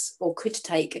almost takes, or could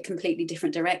take, a completely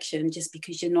different direction just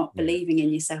because you're not believing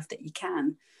in yourself that you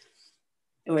can,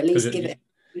 or at least give it.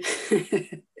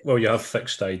 Well, you have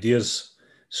fixed ideas,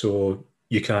 so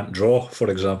you can't draw, for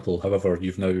example. However,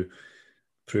 you've now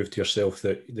proved to yourself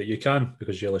that you can,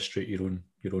 because you illustrate your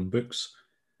own books.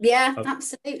 Yeah,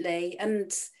 absolutely.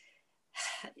 And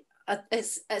I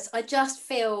just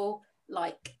feel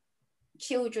like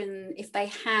children, if they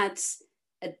had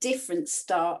a different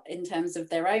start in terms of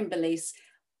their own beliefs,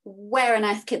 where on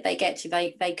earth could they get to?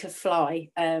 They could fly.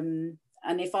 And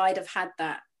if I'd have had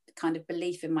that kind of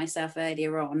belief in myself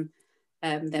earlier on,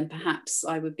 then perhaps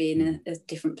I would be in a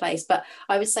different place. But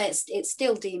I would say it's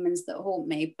still demons that haunt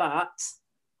me. But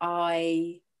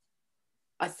I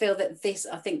feel that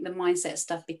I think the mindset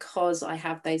stuff, because I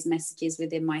have those messages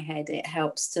within my head, it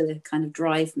helps to kind of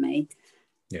drive me.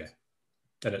 Yeah.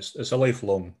 And it's a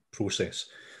lifelong process.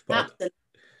 But Absolutely.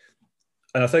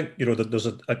 And I think, you know,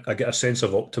 that I get a sense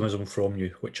of optimism from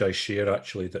you, which I share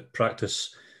actually, that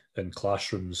practice in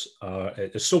classrooms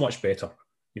is so much better,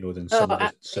 you know, than some of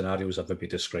the scenarios I've maybe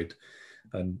described.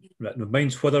 And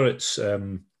mine's, whether it's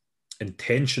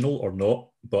intentional or not,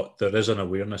 but there is an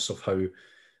awareness of how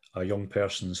a young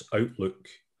person's outlook,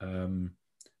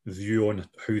 view on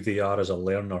who they are as a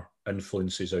learner,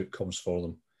 influences outcomes for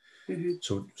them.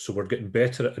 Mm-hmm. So we're getting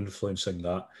better at influencing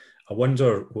that. I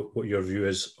wonder what your view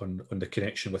is on the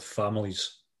connection with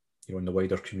families, you know, in the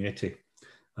wider community.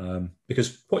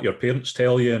 Because what your parents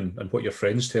tell you and what your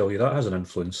friends tell you, that has an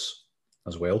influence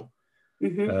as well.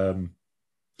 Mm-hmm.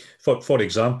 For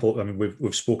example, I mean,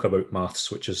 we've spoke about maths,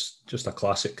 which is just a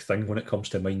classic thing when it comes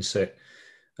to mindset.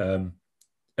 When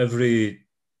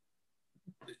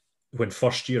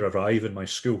first year arrive in my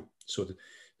school, so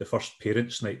the first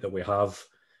parents' night that we have,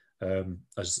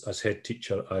 as head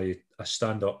teacher, I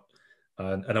stand up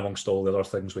and amongst all the other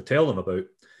things we tell them about,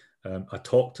 I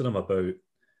talk to them about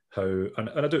how, and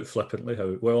I do it flippantly,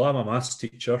 how, well, I'm a maths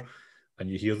teacher, and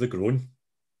you hear the groan.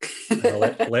 And I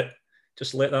let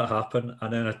that happen,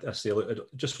 and then I say, look, I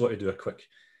just want to do a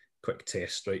quick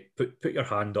test, right? Put your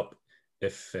hand up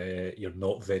if you're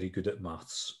not very good at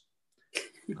maths.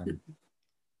 And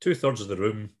 2/3 of the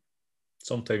room,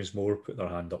 sometimes more, put their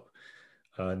hand up,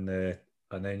 and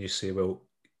then you say, well,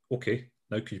 okay,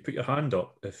 now can you put your hand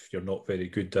up if you're not very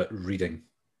good at reading?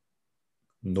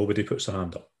 Nobody puts their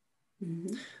hand up.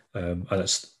 Mm-hmm. And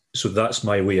so that's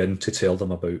my way in to tell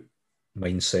them about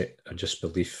mindset and just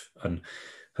belief, and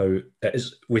how it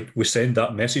is. We send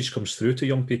that message, comes through to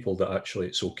young people, that actually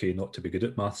it's okay not to be good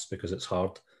at maths because it's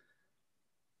hard,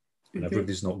 and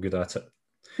everybody's not good at it.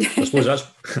 I suppose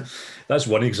that's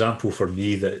one example for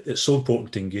me, that it's so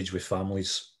important to engage with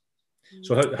families.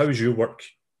 So how has your work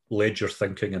led your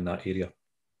thinking in that area?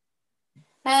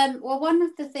 Well, one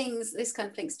of the things, this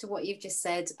kind of links to what you've just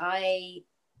said, I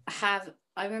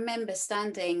remember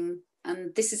standing,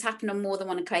 and this has happened on more than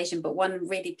one occasion, but one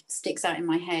really sticks out in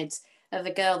my head, of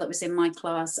a girl that was in my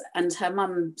class, and her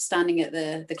mum standing at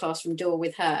the classroom door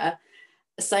with her,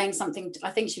 saying something. I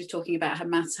think she was talking about her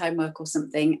maths homework or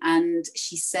something, and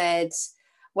she said,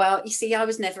 well, you see, I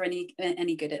was never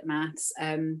any good at maths,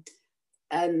 and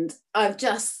I'm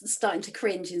just starting to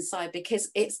cringe inside, because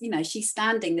it's, you know, she's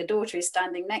standing, the daughter is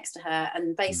standing next to her,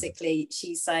 and basically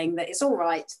she's saying that it's all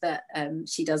right that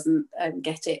she doesn't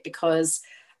get it, because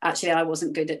actually I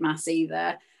wasn't good at maths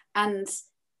either. And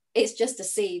it's just a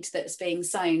seed that's being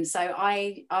sown. So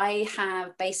I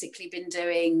have basically been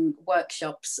doing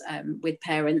workshops with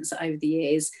parents over the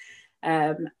years.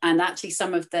 And actually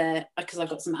some of because I've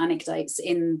got some anecdotes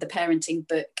in the parenting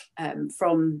book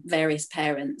from various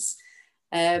parents.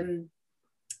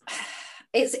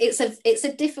 It's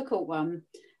a difficult one,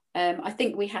 I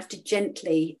think we have to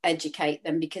gently educate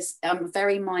them, because I'm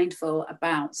very mindful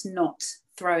about not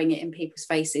throwing it in people's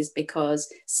faces,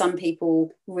 because some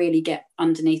people really get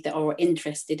underneath it or are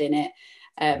interested in it.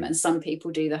 And some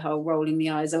people do the whole rolling the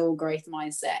eyes, oh, growth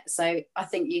mindset. So I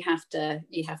think you have to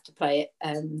play it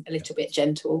a little bit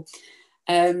gentle.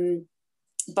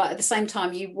 But at the same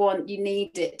time, you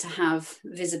need it to have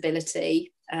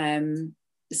visibility.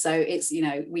 So it's,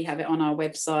 we have it on our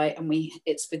website, and we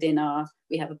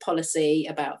have a policy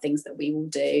about things that we will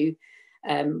do,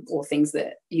 or things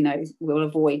that, we'll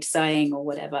avoid saying or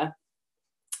whatever.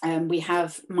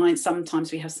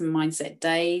 Sometimes we have some mindset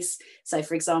days. So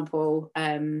for example,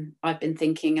 I've been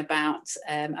thinking about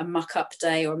a muck up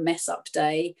day or a mess up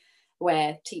day,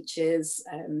 where teachers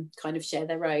kind of share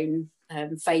their own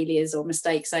failures or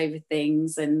mistakes over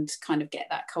things, and kind of get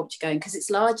that culture going, because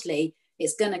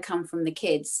it's going to come from the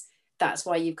kids. That's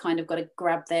why you've kind of got to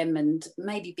grab them and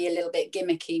maybe be a little bit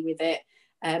gimmicky with it,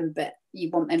 but you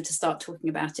want them to start talking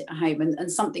about it at home. And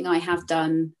something I have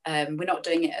done, we're not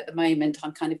doing it at the moment,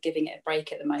 I'm kind of giving it a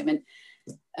break at the moment,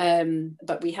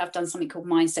 but we have done something called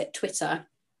Mindset Twitter,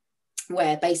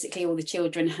 where basically all the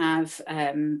children have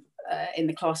in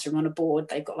the classroom on a board,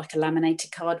 they've got like a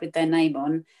laminated card with their name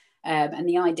on. And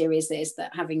the idea is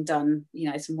that having done,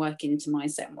 some work into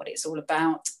mindset and what it's all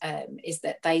about, is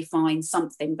that they find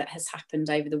something that has happened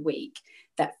over the week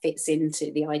that fits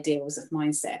into the ideals of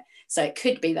mindset. So it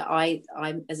could be that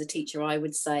I'm as a teacher, I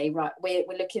would say, right, we're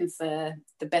looking for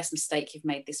the best mistake you've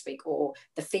made this week, or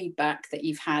the feedback that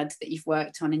you've had that you've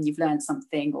worked on and you've learned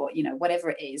something, or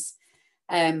whatever it is.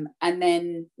 And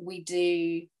then we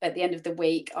do, at the end of the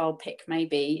week, I'll pick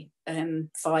maybe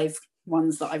 5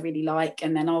 ones that I really like,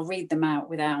 and then I'll read them out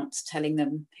without telling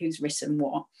them who's written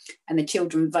what, and the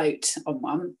children vote on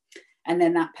one, and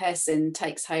then that person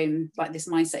takes home like this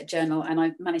mindset journal, and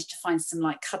I've managed to find some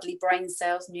like cuddly brain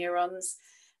cells, neurons,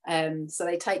 so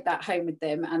they take that home with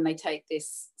them, and they take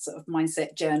this sort of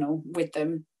mindset journal with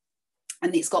them,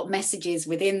 and it's got messages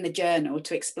within the journal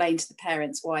to explain to the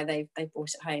parents why they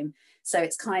brought it home. So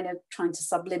it's kind of trying to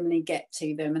subliminally get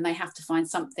to them, and they have to find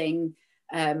something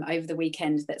over the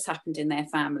weekend that's happened in their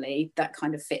family that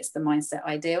kind of fits the mindset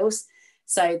ideals.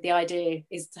 So the idea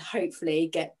is to hopefully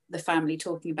get the family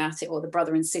talking about it, or the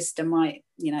brother and sister might,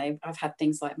 I've had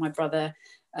things like my brother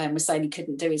was saying he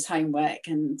couldn't do his homework,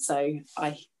 and so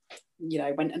I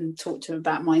went and talked to him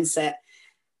about mindset.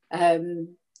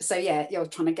 So yeah, you're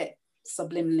trying to get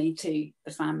subliminally to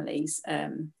the families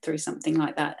through something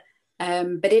like that.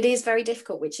 But it is very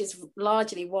difficult, which is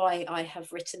largely why I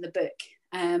have written the book.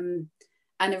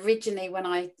 And originally when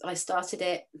I started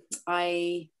it,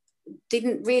 I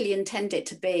didn't really intend it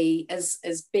to be as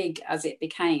big as it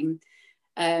became.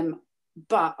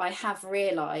 But I have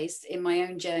realised in my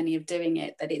own journey of doing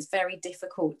it that it's very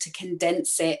difficult to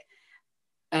condense it,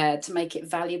 to make it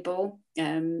valuable.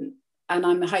 And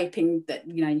I'm hoping that,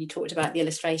 you talked about the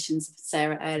illustrations of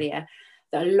Sarah earlier,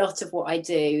 that a lot of what I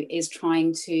do is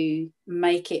trying to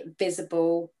make it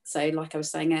visible. So like I was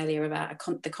saying earlier about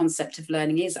the concept of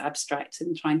learning is abstract,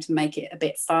 and trying to make it a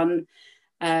bit fun.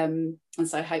 And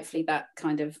so hopefully that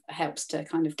kind of helps to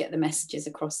kind of get the messages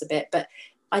across a bit. But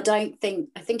I think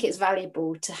it's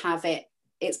valuable to have it.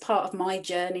 It's part of my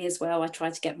journey as well. I try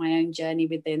to get my own journey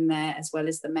within there, as well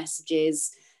as the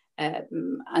messages.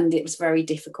 And it was very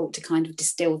difficult to kind of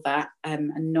distill that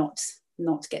and not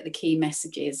get the key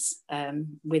messages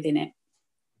within it.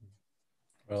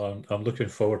 Well, I'm looking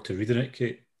forward to reading it,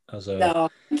 Kate, as a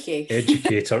thank you.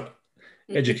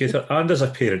 educator, and as a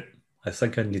parent. I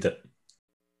think I need it.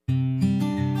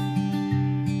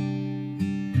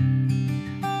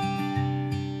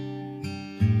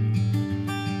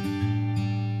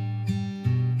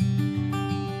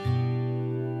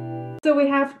 So we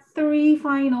have 3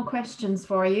 final questions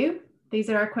for you. These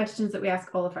are our questions that we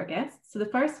ask all of our guests. So the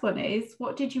first one is,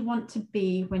 what did you want to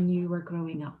be when you were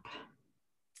growing up?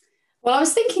 Well, I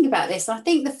was thinking about this. I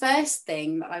think the first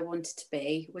thing that I wanted to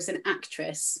be was an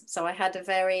actress. So I had a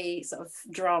very sort of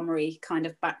drama-y kind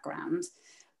of background,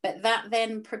 but that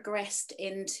then progressed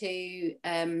into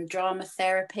drama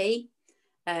therapy.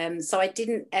 So I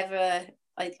didn't ever...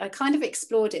 I kind of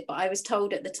explored it, but I was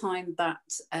told at the time that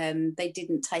they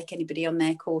didn't take anybody on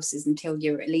their courses until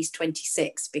you were at least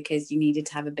 26, because you needed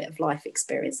to have a bit of life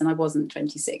experience, and I wasn't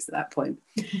 26 at that point.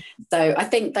 So I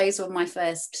think those were my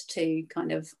first 2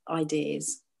 kind of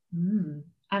ideas.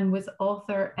 And was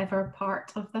author ever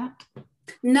part of that?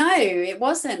 No, it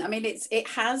wasn't. I mean,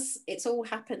 it's all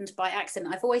happened by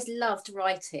accident. I've always loved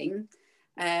writing.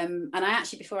 And I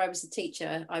actually, before I was a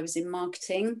teacher, I was in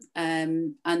marketing,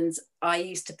 and I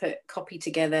used to put copy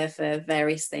together for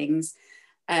various things.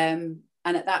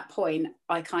 And at that point,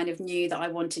 I kind of knew that I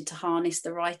wanted to harness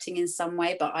the writing in some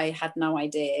way, but I had no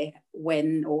idea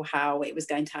when or how it was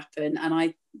going to happen. And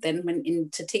I then went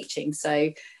into teaching.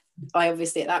 So I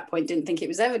obviously at that point didn't think it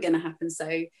was ever going to happen.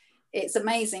 So it's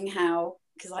amazing how,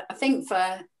 because I think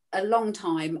for a long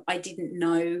time, I didn't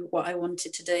know what I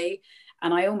wanted to do.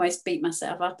 And I almost beat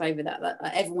myself up over that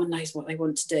everyone knows what they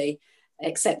want to do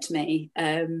except me.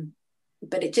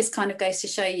 But it just kind of goes to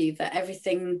show you that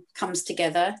everything comes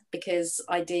together, because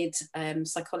I did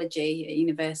psychology at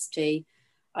university.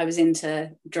 I was into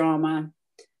drama,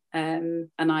 and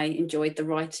I enjoyed the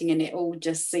writing, and it all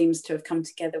just seems to have come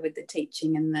together with the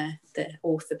teaching and the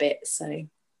author bit. So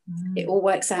it all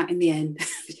works out in the end.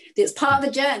 It's part of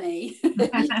the journey.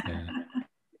 Yeah.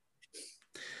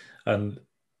 And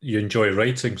you enjoy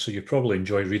writing, so you probably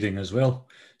enjoy reading as well.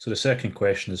 So the second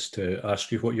question is to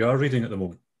ask you what you are reading at the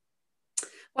moment.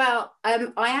 Well,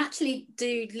 I actually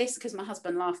do listen, because my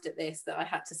husband laughed at this, that I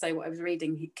had to say what I was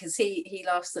reading, because he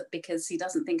laughs at, because he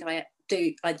doesn't think I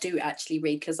do actually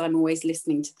read, because I'm always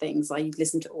listening to things. I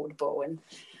listen to Audible, and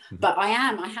but I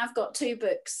have got 2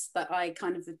 books that I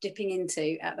kind of dipping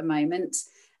into at the moment.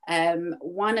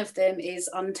 One of them is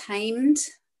Untamed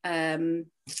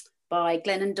by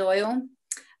Glennon Doyle,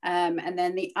 and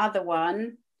then the other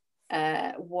one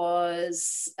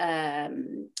was I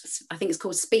think it's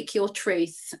called Speak Your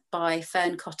Truth by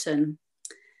Fern Cotton.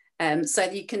 So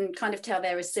you can kind of tell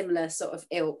they're a similar sort of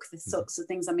ilk, the sorts of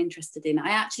things I'm interested in.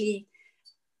 I actually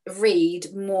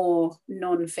read more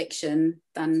non-fiction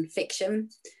than fiction.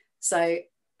 So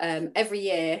every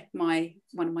year one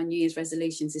of my New Year's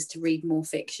resolutions is to read more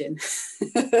fiction.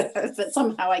 But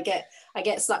somehow I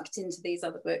get sucked into these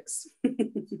other books.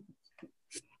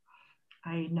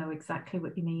 I know exactly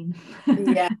what you mean.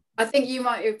 Yeah, I think you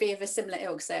might be of a similar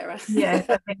ilk, Sarah. Yes,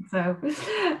 I think so.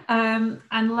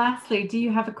 And lastly, do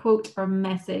you have a quote or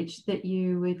message that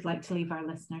you would like to leave our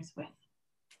listeners with?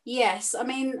 Yes, I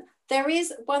mean, there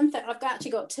is one thing. I've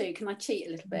actually got 2. Can I cheat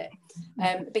a little bit?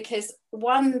 Because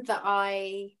one that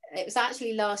it was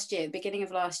actually last year, beginning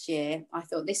of last year, I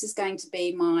thought this is going to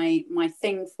be my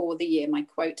thing for the year, my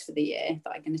quote for the year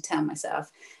that I'm going to tell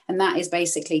myself. And that is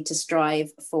basically to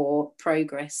strive for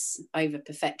progress over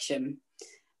perfection.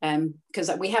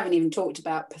 Because we haven't even talked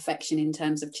about perfection in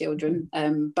terms of children,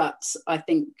 but I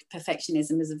think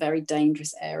perfectionism is a very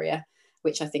dangerous area,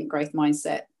 which I think growth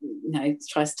mindset,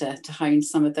 tries to hone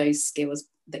some of those skills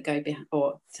that go behind,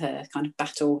 or to kind of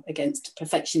battle against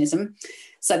perfectionism.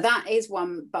 So that is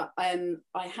one, but I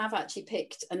have actually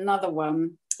picked another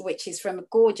one, which is from a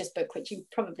gorgeous book, which you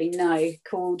probably know,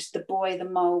 called The Boy, the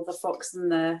Mole, the Fox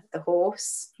and the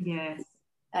Horse. Yes.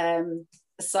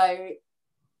 So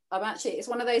it's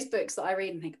one of those books that I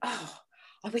read and think, oh,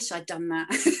 I wish I'd done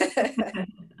that.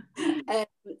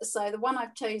 So the one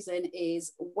I've chosen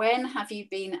is, when have you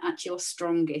been at your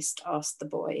strongest, asked the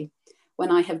boy, when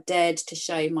I have dared to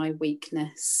show my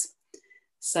weakness.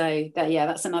 So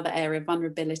that's another area of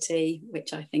vulnerability,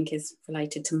 which I think is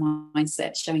related to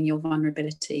mindset, showing your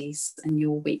vulnerabilities and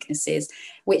your weaknesses,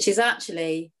 which is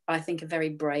actually, I think, a very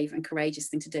brave and courageous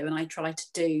thing to do. And I try to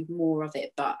do more of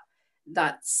it, but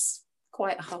that's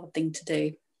quite a hard thing to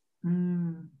do.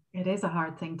 It is a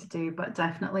hard thing to do, but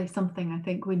definitely something I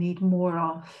think we need more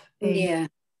of in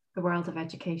the world of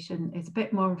education. Is a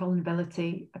bit more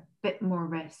vulnerability, a bit more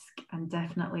risk, and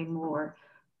definitely more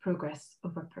progress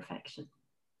over perfection.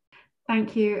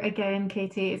 Thank you again,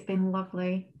 Katie. It's been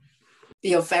lovely.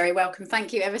 You're very welcome.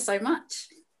 Thank you ever so much.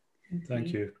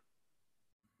 Thank you.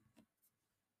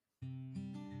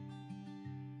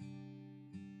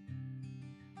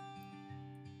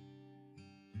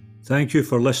 Thank you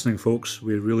for listening, folks.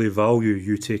 We really value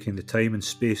you taking the time and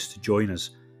space to join us,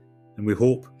 and we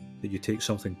hope that you take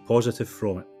something positive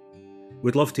from it.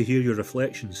 We'd love to hear your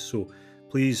reflections, so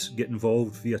please get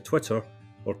involved via Twitter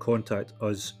or contact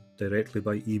us directly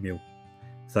by email.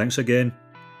 Thanks again,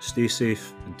 stay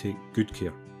safe and take good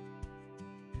care.